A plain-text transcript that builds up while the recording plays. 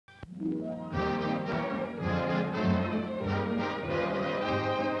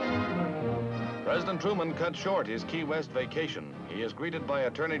President Truman cut short his Key West vacation. He is greeted by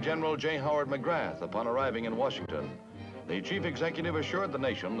Attorney General J. Howard McGrath upon arriving in Washington. The chief executive assured the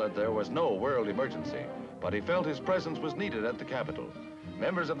nation that there was no world emergency, but he felt his presence was needed at the Capitol.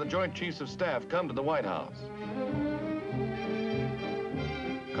 Members of the Joint Chiefs of Staff come to the White House.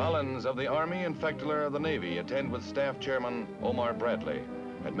 Collins of the Army and Fechteler of the Navy attend with Staff Chairman Omar Bradley.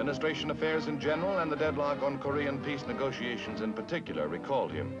 Administration affairs in general and the deadlock on Korean peace negotiations in particular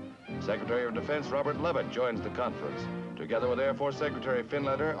recalled him. Secretary of Defense Robert Lovett joins the conference, together with Air Force Secretary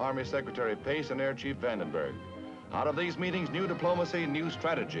Finletter, Army Secretary Pace, and Air Chief Vandenberg. Out of these meetings, new diplomacy, new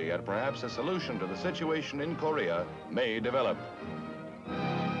strategy, and perhaps a solution to the situation in Korea may develop.